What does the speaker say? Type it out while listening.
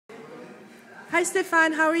Hi,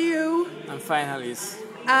 Stephane. How are you? I'm fine, Alice.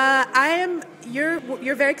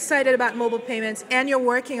 You're very excited about mobile payments, and you're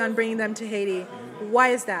working on bringing them to Haiti. Why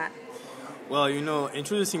is that? Well,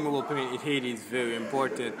 introducing mobile payment in Haiti is very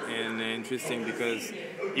important and interesting because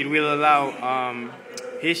it will allow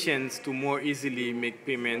Haitians to more easily make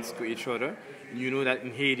payments to each other. You know that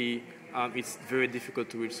in Haiti, it's very difficult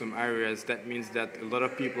to reach some areas. That means that a lot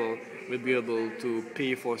of people will be able to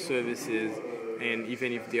pay for services, and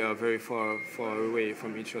even if they are very far away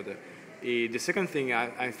from each other. The second thing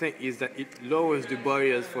I think is that it lowers the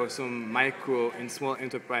barriers for some micro and small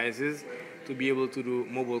enterprises to be able to do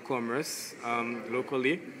mobile commerce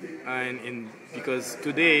locally, and because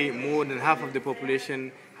today more than half of the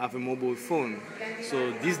population have a mobile phone,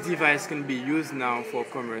 so this device can be used now for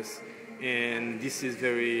commerce, and this is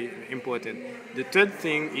very important. The third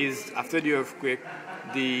thing is after the earthquake,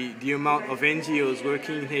 the amount of NGOs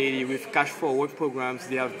working in Haiti with cash forward programs,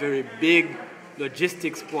 they have very big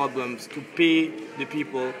logistics problems to pay the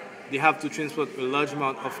people. They have to transport a large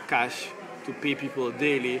amount of cash to pay people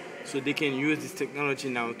daily, so they can use this technology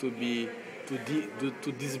now to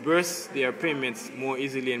disburse their payments more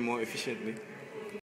easily and more efficiently.